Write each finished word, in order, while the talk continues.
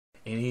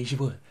And here's your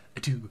one,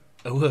 two,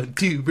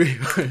 three.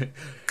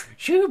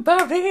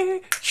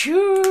 SheBubbly,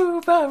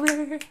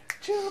 SheBubbly,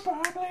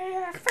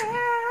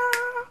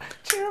 SheBubbleyFM,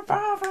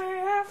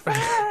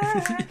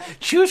 SheBubbleyFM.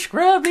 Too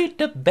scrubby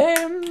to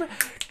bam,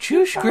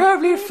 too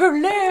scrubby for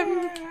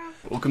lamb.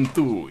 Welcome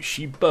to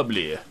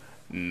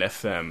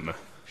SheBubbleyFM.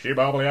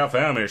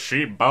 SheBubbleyFM is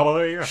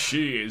SheBubbly.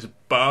 She is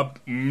Bob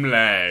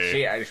Umlay.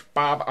 She is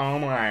Bob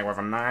Umlay with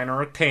a 9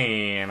 or a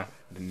 10.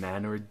 The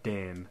 9 or a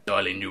 10.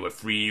 Darling, you a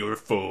 3 or a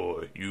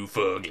 4. You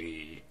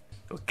fugly.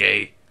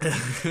 Okay?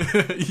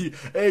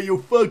 Hey, you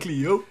fugly,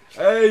 yo.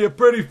 Hey, you're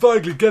pretty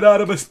fugly. Get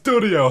out of my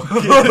studio.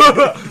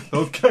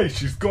 Okay,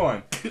 she's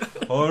gone.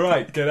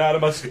 Alright, get out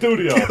of my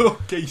studio.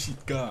 Okay, she's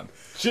gone.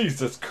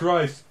 Jesus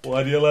Christ.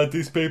 Why do you let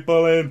these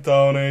people in,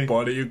 Tony?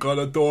 What are you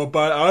gonna do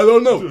about it? I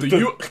don't know. Do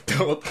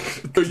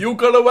you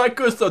gonna whack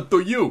us or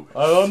do you?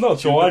 I don't know.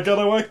 So I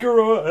gotta whack her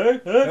up.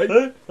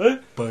 Hey.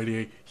 But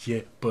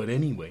yeah, but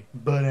anyway.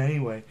 But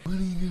anyway. What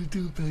are you gonna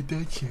do about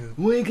that show?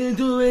 What you gonna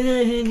do about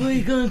that, Hank? What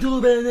you gonna do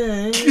about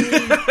that,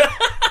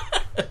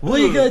 Hank?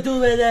 What you gonna do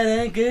about that,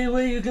 Hank?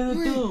 What you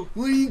gonna do?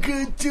 What are you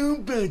gonna do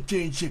about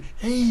that show?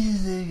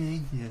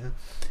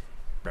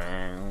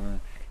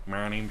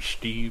 My name's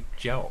Steve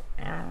Joe.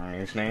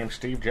 His name's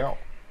Steve Joe.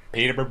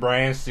 Peterborough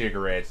brand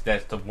cigarettes.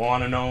 That's the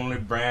one and only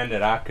brand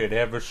that I could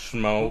ever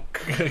smoke.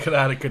 That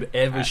I could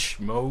ever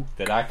smoke.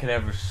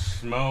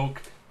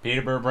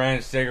 Peterborough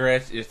brand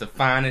cigarettes is the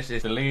finest.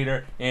 It's the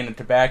leader in the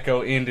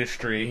tobacco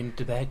industry. In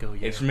tobacco,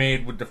 yeah. It's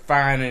made with the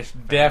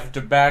finest deaf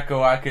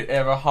tobacco I could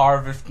ever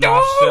harvest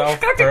myself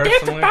personally.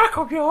 Deaf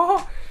tobacco,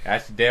 yo.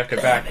 That's deaf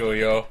tobacco,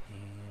 yo.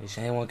 Is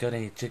anyone gonna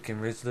eat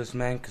chicken Rizzlers,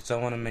 man? Cause I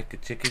wanna make a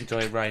chicken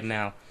joy right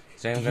now.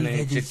 Is anyone gonna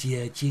eat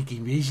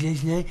chicken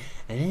Rizzlers night?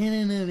 I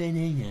don't know about that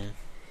now.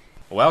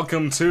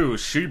 Welcome to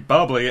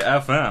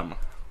SheBubbleyFM.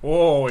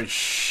 Oh,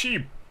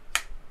 SheBubbly.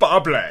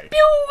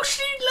 Pew,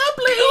 she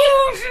lovely.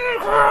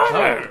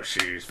 Oh,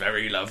 she's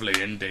very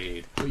lovely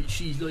indeed. Wait,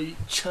 she's like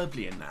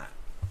chubbly in that.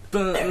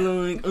 But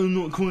like, I'm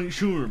not quite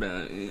sure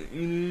about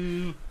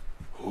it.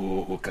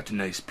 Oh, got a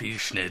nice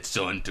fishnets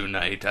on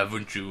tonight,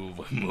 haven't you?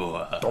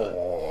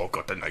 Oh,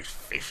 got a nice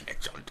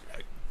fishnets on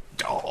tonight.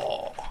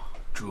 Oh,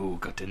 Drew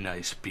got a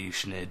nice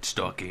fishnet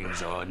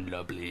stockings on,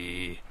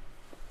 lovely.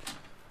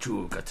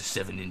 Drew got the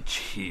 7-inch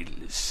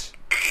heels.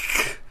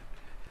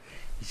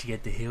 You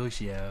get the heels,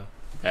 yo.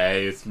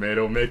 Hey, it's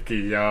Middle Mickey,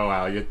 yo.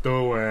 How you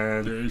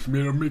doing? Hey, it's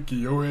Middle Mickey,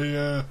 yo.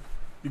 Hey,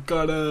 you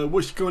got,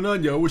 what's going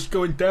on, yo? What's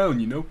going down,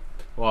 you know?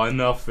 Well,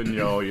 nothing,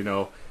 yo, you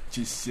know.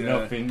 Just,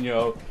 nothing,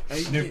 yo.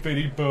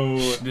 Snippity boo.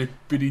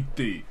 Snippity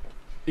dee.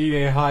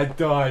 Eating hot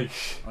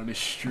dogs. On the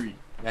street.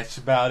 That's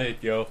about it,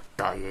 yo.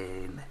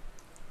 Diane,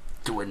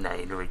 do a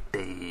 9 or a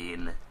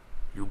 10.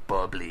 You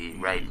bubbly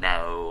right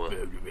now.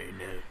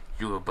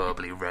 You a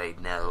bubbly right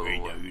now.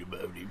 You're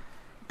bubbly.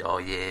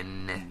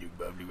 Diane, You're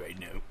bubbly right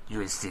now.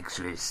 you're a 6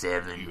 or a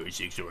 7. You're a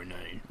 6 or a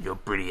 9. You're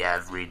pretty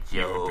average,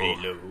 yo. You're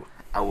pretty low.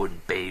 I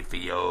wouldn't pay for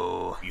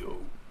yo.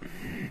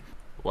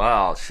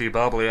 Wow,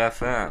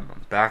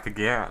 SheBubbleyFM, back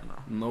again.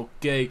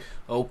 Okay.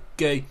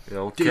 Okay.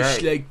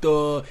 Just like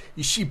the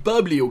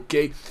SheBubbly,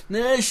 okay?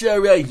 Nah, it's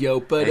alright, yo,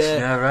 but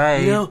It's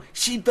alright. you know,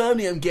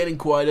 SheBubbly, I'm getting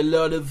quite a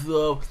lot of,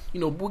 you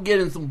know, we're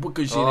getting some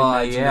bookers in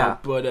tonight, yeah. you know,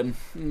 but,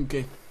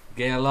 okay.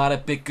 Getting a lot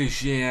of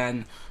pickers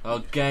in.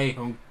 Okay.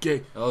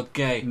 Okay.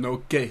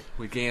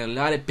 We're getting a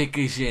lot of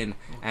pickers in.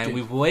 And Okay.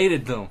 we've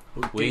waited them.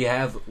 Okay. We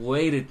have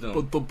waited them.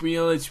 But to be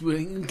honest,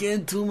 we're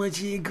getting too much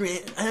of your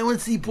I want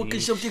to see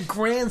bookers of your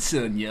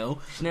grandson, yo.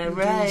 It's not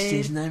right.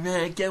 It's not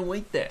right. I can't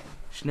wait that.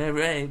 It's not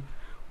right.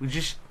 We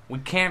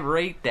can't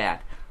rate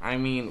that. I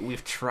mean,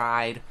 we've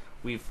tried.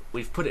 We've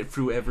put it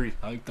through every.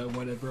 I've done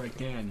whatever I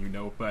can, you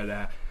know,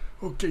 but,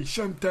 okay,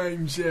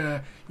 sometimes,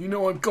 you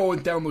know, I'm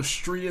going down the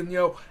street and,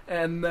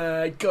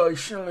 I got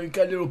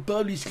little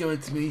buddies coming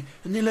to me,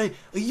 and they're like,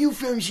 are you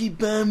from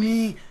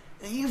SheBubbly?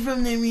 Are you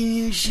from the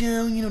radio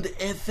show, you know, the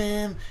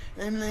FM?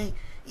 I'm like,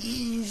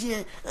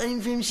 yeah, I'm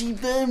from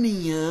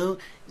SheBubbly, yo.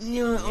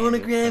 You know,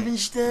 autograph and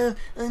stuff.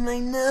 I'm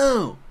like,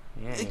 no,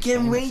 Yeah, I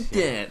can't rate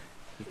that.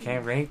 You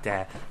can't rate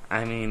that.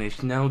 I mean,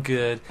 it's no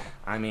good.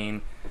 I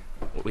mean,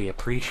 we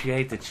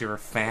appreciate that you're a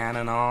fan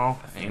and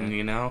all, and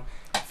you know,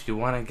 if you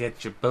want to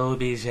get your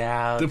boobies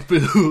out,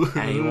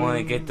 and you want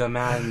to get them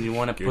out, and you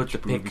want to put the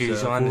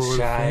pickers on the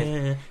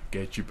side,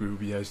 get your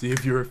boobies out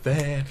if you're a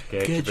fan.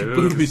 Get your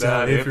boobies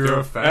out if you're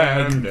a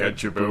fan.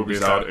 Get your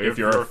boobies out if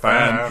you're a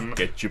fan.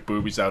 Get your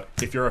boobies out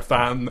if you're a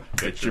fan.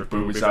 Get your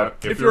boobies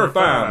out if you're a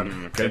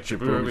fan. Get your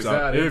boobies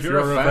out if you're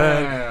a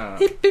fan.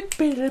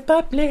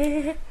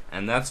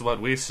 And that's what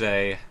we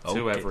say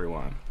to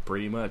everyone.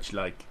 Pretty much,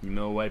 like, you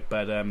know what,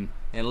 but,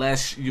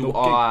 unless you Okay.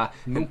 are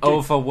an Okay.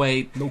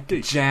 overweight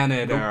Okay.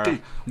 janitor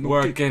Okay.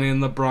 working in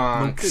the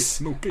Bronx.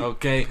 Okay.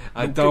 Okay,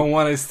 I don't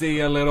want to see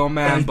a little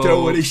man I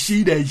don't want to boob.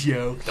 see that,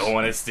 yo. Don't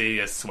want to see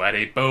your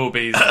sweaty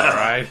boobies,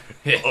 alright?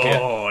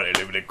 Oh, they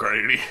live in the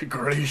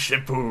greasy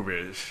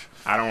boobies.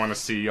 I don't want to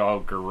see y'all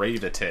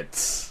gravy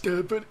tits.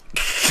 But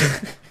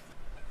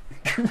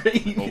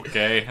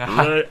Okay?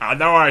 I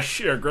know I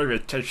share gravy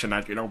tits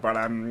tonight, you know, but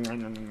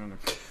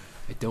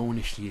I don't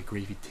want to see a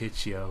gravy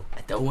tits, yo.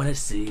 I don't want to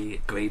see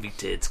gravy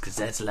tits, cause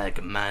that's like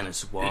a -1,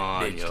 That's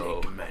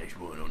yo. like a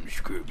 -1 on the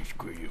scrubby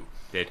scale.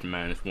 That's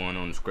 -1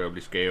 on the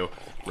scrubbly scale.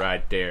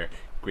 Right there.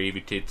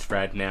 Gravy tits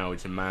right now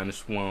is a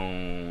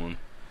 -1.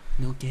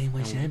 No game,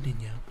 what's happening,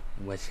 yo?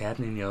 What's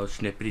happening, yo?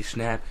 Snippity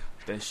snap.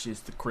 That shit's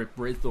the Crip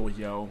Rizzle,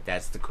 yo.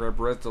 That's the crib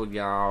bristle,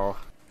 y'all.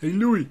 Hey,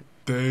 Louie.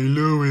 Hey,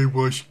 Louie,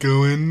 what's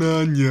going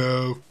on,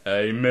 yo?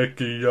 Hey,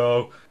 Mickey,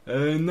 yo.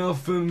 Hey,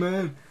 nothing,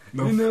 man.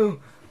 No. You know,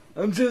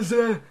 I'm just,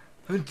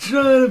 I'm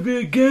trying to be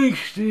a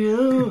gangster,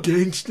 yo.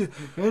 Gangster.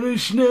 And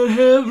it's not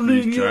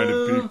happening, He's trying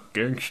yo. to be a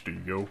gangster,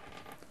 yo.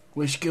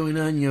 What's going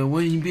on, yo?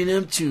 What have you been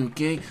up to,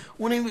 okay?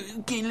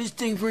 Okay, let's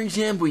take for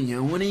example,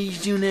 yo. What are you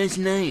doing last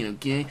night,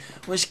 okay?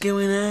 What's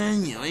going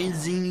on, yo? I ain't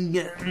seen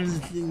you got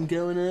anything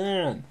going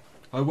on.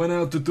 I went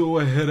out to do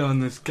a hit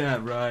on this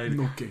cat, right?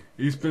 Okay.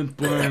 He's been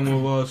playing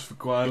with us for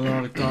quite a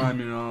long time,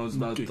 you know. It's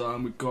about Okay.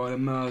 time we caught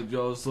him out,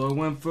 yo. So I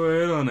went for a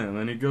hit on him,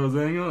 and he goes,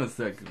 hang on a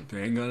second.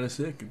 Hang on a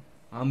second.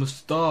 I'm a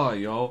star,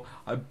 yo.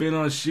 I've been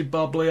on He's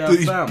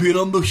SheBubbleyFM. been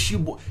on the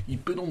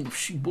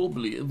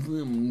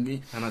SheBubbleyFM,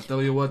 okay? And I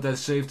tell you what, that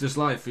saved his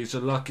life. He's a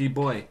lucky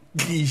boy.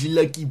 He's a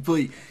lucky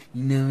boy.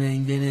 You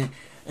know,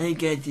 I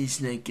got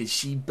this like a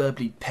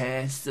SheBubbly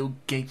pass,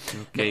 okay?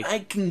 Okay. Now, I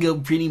can go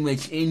pretty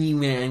much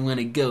anywhere I want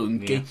to go,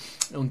 okay?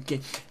 Okay.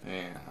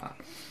 Yeah.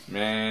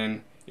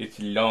 Man, it's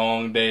a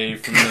long day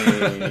for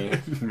me.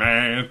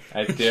 Man.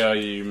 I tell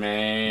you,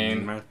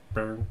 man.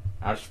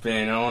 I've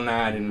spent all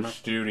night in the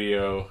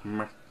studio.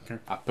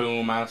 I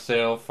poo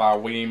myself, I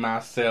wee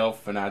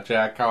myself, and I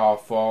jack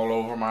off all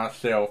over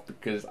myself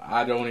because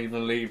I don't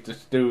even leave the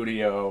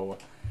studio.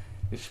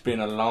 It's been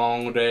a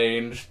long day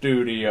in the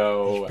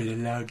studio. It's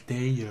been a long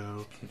day,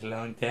 yo. It's a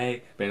long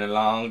day. Been a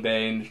long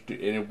day in the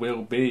and it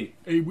will be.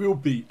 It will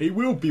be.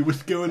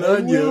 What's going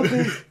on, yo?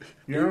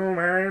 Yo,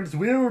 man's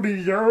will be,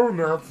 yo,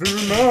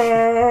 nothing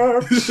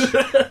much.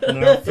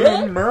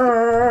 Nothing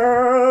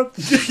much.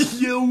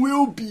 Yo,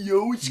 will be,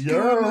 yo. What's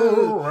going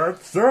Yo, on?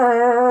 what's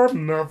up?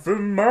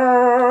 Nothing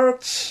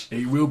much.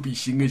 Hey, will be,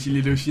 sing us a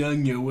little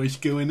song, yo. What's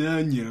going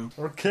on, yo?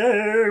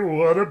 Okay,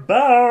 what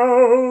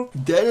about? I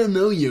don't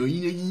know, yo.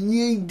 You know,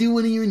 you do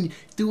one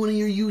of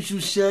your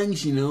usual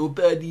songs, you know,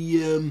 about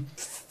the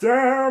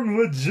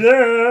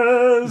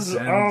Sandwiches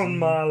on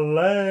my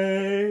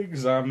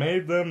legs. I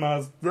made them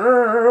myself.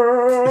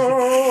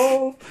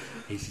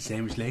 It's the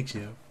sandwich legs,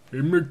 yo.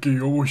 Hey, Mickey,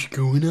 yo, what's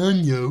Going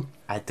on, yo.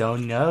 I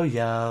don't know,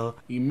 yo.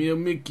 He's me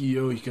and Mickey,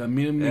 yo. He's got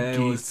me and Mickey.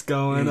 Hey, what's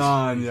going Yes.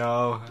 on,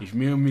 yo? It's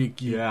me and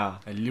Mickey. Yeah.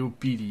 And Lil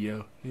Petey,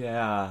 yo.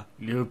 Yeah.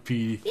 Lil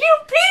Petey.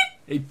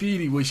 Hey,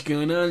 Petey, what's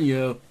going on,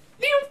 yo?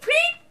 Lil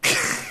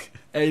Petey.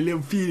 Hey, Lil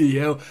Petey,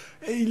 yo.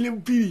 Hey,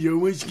 Lil Petey, yo.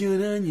 What's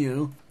going on,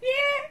 yo?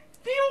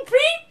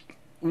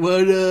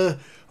 What,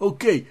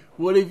 okay.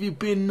 What have you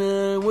been,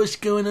 what's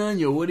going on,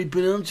 yo? What have you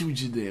been up to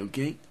today,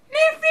 okay?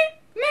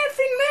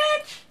 Nothing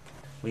much.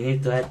 We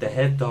need to have the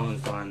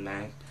headphones on,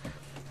 man.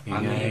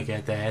 I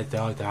got the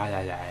headphones.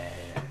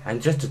 I'm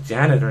just a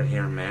janitor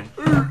here, man.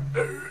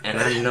 And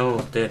I know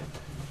that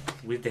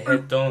with the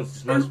headphones,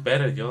 it's much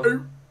better,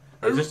 yo.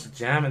 I'm just a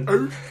jamming.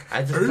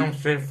 I just come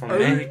straight from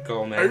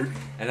Mexico, man.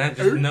 And I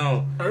just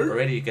know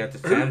already you got the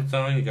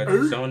Samsung, you got the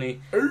Sony.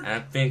 And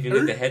I'm thinking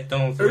with the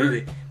headphones,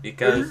 really.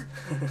 Because,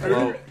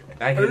 well,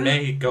 back in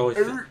Mexico,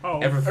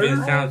 everything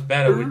sounds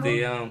better with the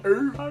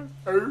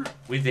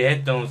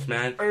headphones,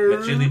 man. My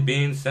chili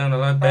beans sound a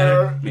lot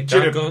better. My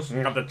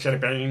tacos. Got the chili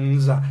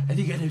beans. Have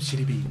you got those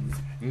chili beans?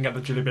 Got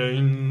the chili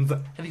beans.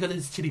 Have you got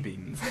those chili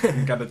beans?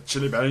 Got the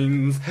chili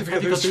beans. Have you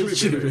got those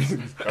chili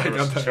beans? I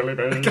got the chili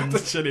beans. Got the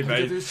chili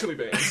beans. chili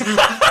beans.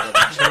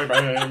 Chili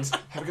beans.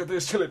 I've got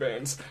those chili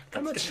beans.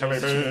 Got the chili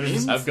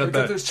beans. I've got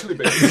those chili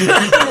beans. Chili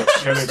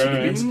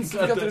beans.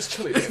 I've got those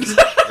chili beans.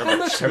 Got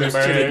the chili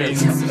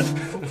beans.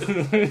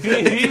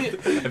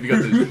 Have you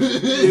got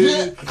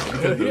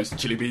those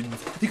chili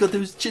beans? Have you got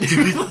those chili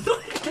beans?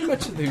 How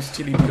much of those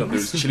chili beans? Got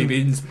those chili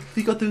beans? Have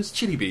you got those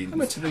chili beans? How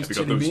much of those Have you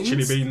got chili those beans?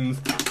 chili beans?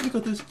 Have you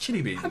got those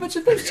chili beans? How much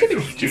of those chili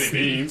beans? Chili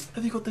beans.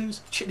 Have you got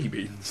those chili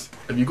beans?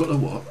 Have you got a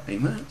what? Hey,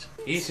 Matt?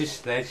 Easy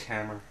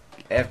sledgehammer.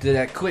 After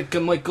that quick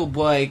Michael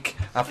Blake,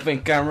 I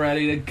think I'm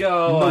ready to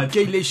go.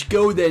 Okay, let's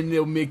go then,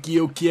 little Mickey,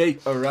 okay?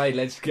 Alright,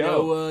 let's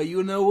go. Now,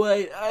 you know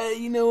what? I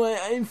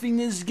think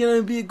this is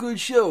gonna be a good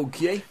show,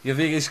 okay? You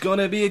think it's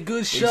gonna be a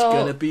good It's show?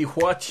 gonna be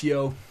what,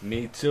 yo?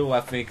 Me too, I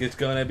think it's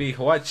gonna be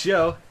what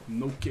show?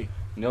 Okay.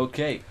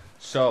 Okay,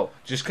 so,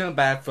 just come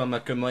back from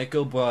a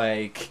Michael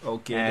Blake.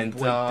 Okay, And, the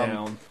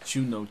breakdown.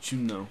 You know.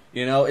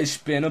 You know, it's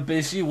been a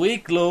busy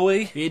week,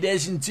 Louie. It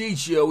has indeed,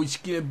 yo. It's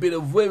been a bit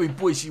of very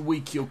busy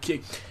week,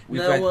 okay?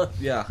 We've Now, had-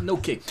 yeah.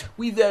 Okay,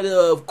 we've had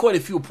quite a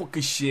few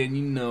puckers in,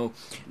 you know.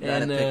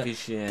 And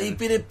they've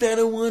been about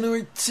a one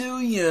or two,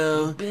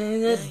 yo.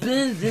 Hey,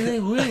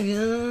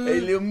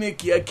 little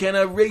Mickey, I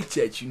cannot rate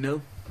that, you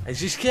know. I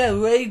just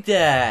can't rate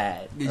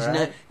that. There's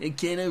not, I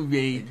cannot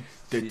rate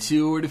the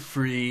 2 or the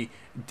 3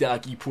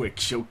 doggy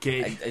pricks,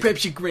 okay? I-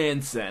 Perhaps your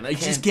grandson. I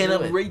just can't do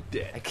cannot it. rate I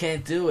that.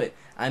 can't do it.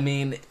 I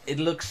mean,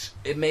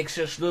 it makes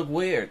us look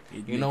weird.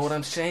 You know what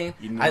I'm saying?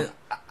 You know.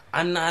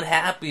 I'm not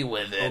happy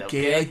with it.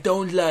 Okay, I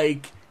don't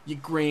like your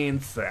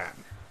grandson.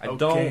 I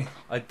don't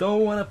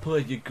want to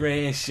put your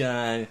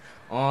grandson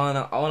on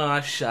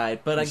our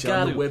site, but I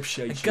got to.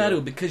 Website, I got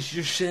to because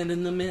you're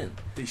sending them in,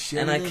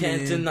 and I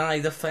can't deny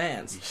the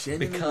fans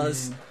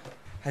because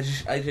I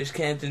just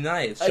can't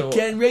deny it. So I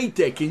can't rate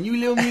that. Can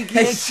you let me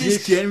get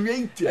just can't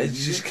rate that? I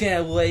just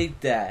can't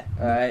wait that.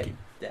 All right.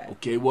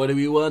 Okay, what do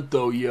we want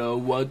though, yo?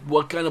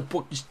 What kind of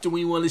books do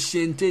we want to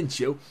send in,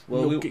 yo?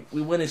 Well,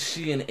 we want to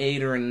see an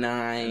 8 or a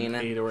 9.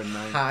 8 or a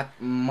 9. Hot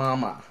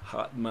mama.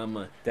 Hot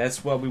mama.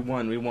 That's what we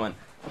want. We want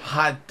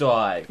hot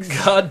dogs.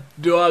 Hot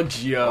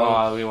dogs, yo.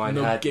 Oh, we want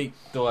hot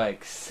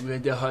dogs. We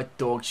want the hot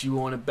dogs. You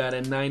want about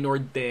a 9 or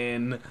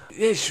 10?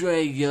 That's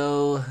right,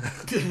 yo.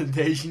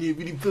 That's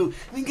really cool.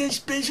 We got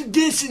special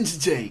guests in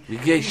today. We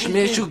got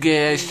special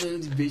guests.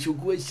 Special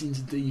questions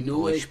today, you know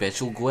what? What?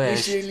 Special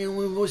guests.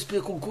 What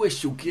special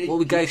question, okay? Well,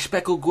 we got a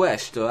special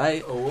guest,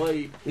 alright?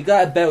 Alright. We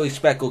got a very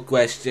special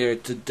guest here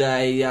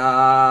today,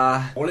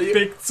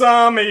 Big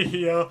Tommy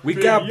here. We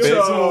got Big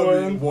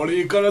Tommy. What are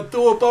you gonna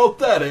do about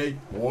that, eh?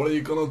 What are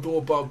you gonna do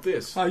about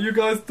this? How you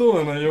guys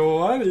doing? Are you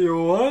alright?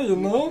 You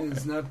know?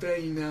 It's not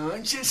bad, you know.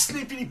 I'm just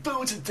snippity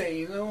boo today,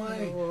 you know.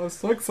 Oh, I'm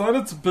so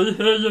excited to be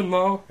here, you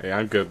know. Hey,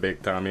 I'm good,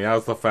 Big Tommy.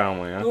 How's the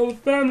family, huh? Oh, the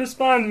family's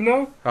fine, you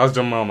know. How's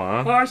your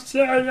mama, huh? Oh,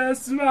 shit,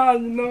 yes,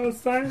 man, you know what I'm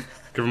saying?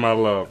 Give her my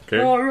love, okay?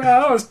 Alright,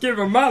 I was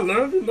giving my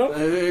love, you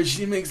know.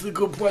 She makes the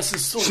good pasta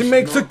sauce. She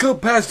makes a good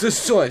pasta And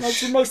sauce.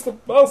 she makes the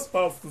best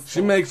pasta.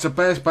 She makes the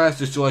best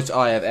pasta sauce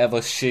I have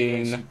ever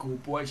seen. Good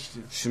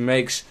question. She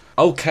makes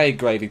okay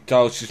gravy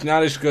toast. It's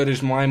not as good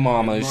as my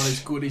mama's. Not as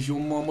good as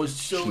your mama's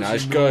sauce. It's not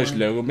as good as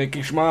Little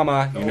Mickey's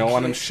mama. You know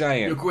what I'm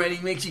saying? Your granny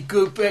makes you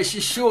good pasta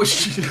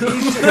sauce.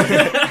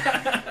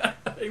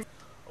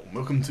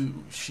 Welcome to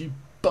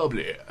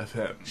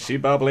SheBubbleyFM.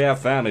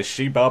 SheBubbleyFM. Is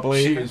she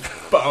bubbly? She is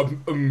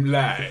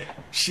bubbly.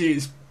 She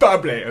is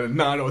bubbly and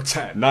 9 or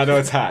 10. 9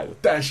 or 10.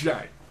 That's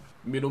right.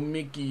 Middle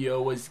Mickey,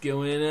 yo, what's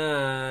going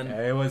on?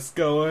 Hey, what's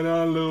going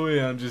on,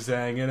 Louie? I'm just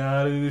hanging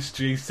out in the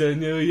streets of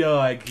New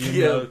York,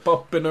 you know.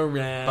 Popping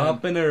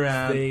around.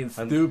 Saying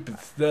Stupid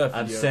stuff,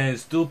 I'm yo. saying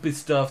stupid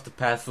stuff to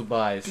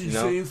passerbys, you He's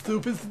know. saying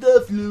stupid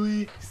stuff,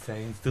 Louie.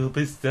 Saying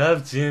stupid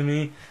stuff,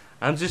 Jimmy.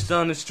 I'm just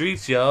on the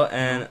streets, yo,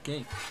 and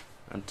Okay.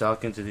 I'm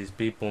talking to these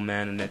people,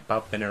 man, and they're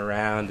popping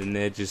around, and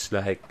they're just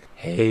like,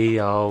 hey,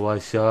 yo,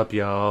 what's up,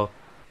 yo?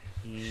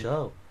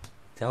 So,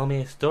 tell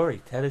me a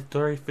story. Tell a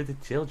story for the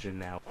children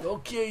now.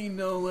 Okay,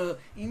 sometimes,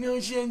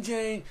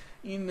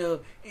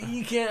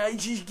 you can't, I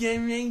just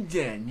can't rate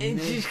that. You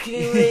know? just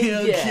can't rate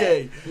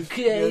that.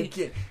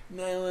 Okay.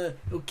 Now,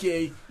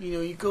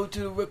 you go to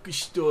the record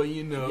store,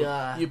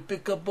 Yeah. you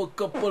pick up a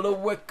couple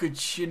of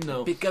records,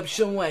 Pick up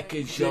some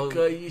records, yo. Pick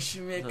up you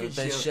some records,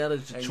 The best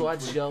sellers to And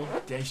charge, you yo.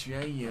 That's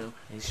right, yo.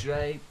 That's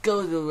right.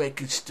 Go to the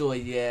record store,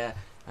 yeah.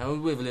 And we're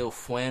with a little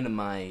friend of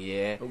mine,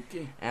 yeah.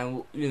 Okay.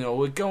 And,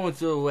 we're going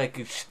to the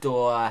record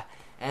store,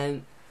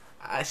 and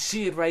I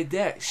see it right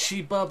there.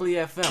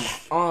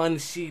 SheBubbleyFM on the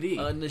CD.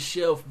 On the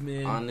shelf,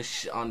 man.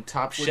 On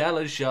top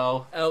sellers,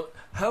 yo.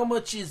 How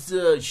much is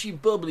She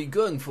Bubbly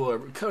going for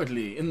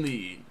currently in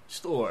the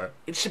store?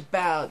 It's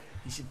about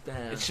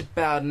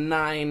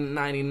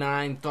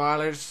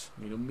 $9.99.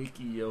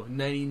 Mickey, yo,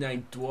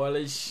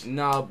 $99.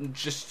 No,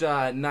 just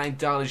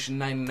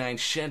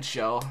 $9.99,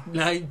 yo.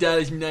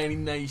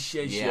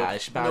 $9.99. Yeah,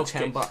 it's about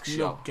 $10,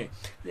 yo. Okay,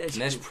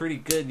 That's pretty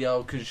good,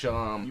 yo, cause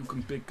you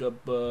can pick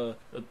up two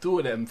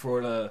of them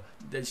for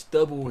that's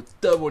double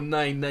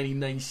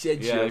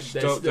 $9.99. Yeah,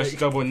 that's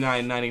double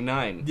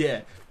 $9.99.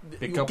 Yeah.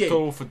 Pick up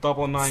two for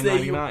double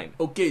 $9.99.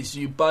 Okay, so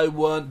you buy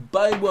one,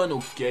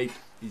 okay.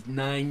 It's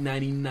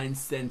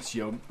 $9.99,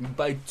 yo. You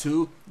buy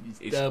two,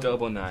 It's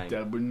double $9.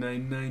 Double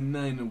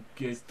 $9.99,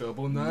 okay. It's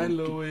double $9,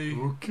 Louis.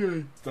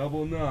 Okay.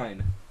 Double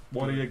 $9.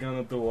 What are you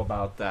gonna do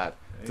about that?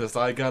 Does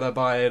I gotta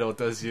buy it or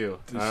does you?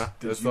 Huh?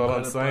 Does That's you all I'm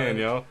gotta saying,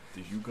 buy it? yo.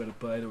 Did you gotta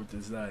buy it or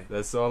does I?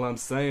 That's all I'm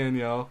saying,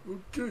 yo.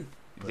 Okay.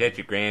 Is that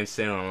your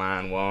grandson on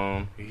line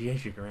one?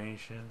 Yes, your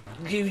grandson.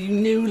 You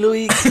know,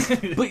 like,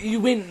 but you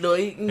went,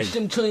 like, and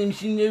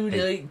sometimes you know,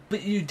 like,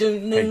 but you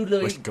don't know,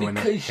 what's like, going on?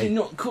 because you're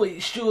not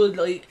quite sure,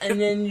 like, and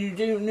then you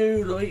don't know,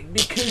 like,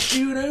 because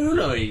you know,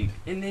 like,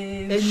 and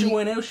then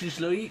someone else is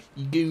like,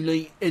 You go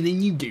like, and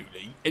then you do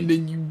like, and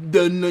then you've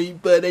done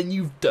like, but then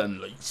you've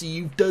done like, so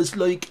you've does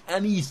like,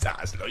 and he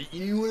does like,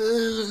 you know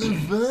what the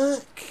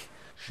fuck?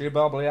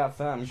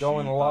 SheBubbleyFM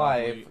going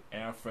live.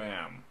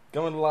 FM.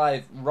 Going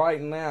live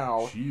right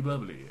now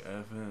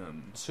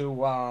SheBubbleyFM.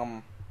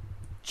 to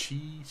Chi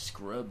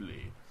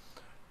Scrubbly.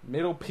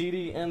 Middle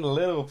Petey and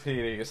Little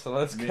Petey. So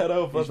let's get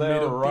over It's there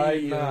Middle right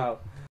Petey, now.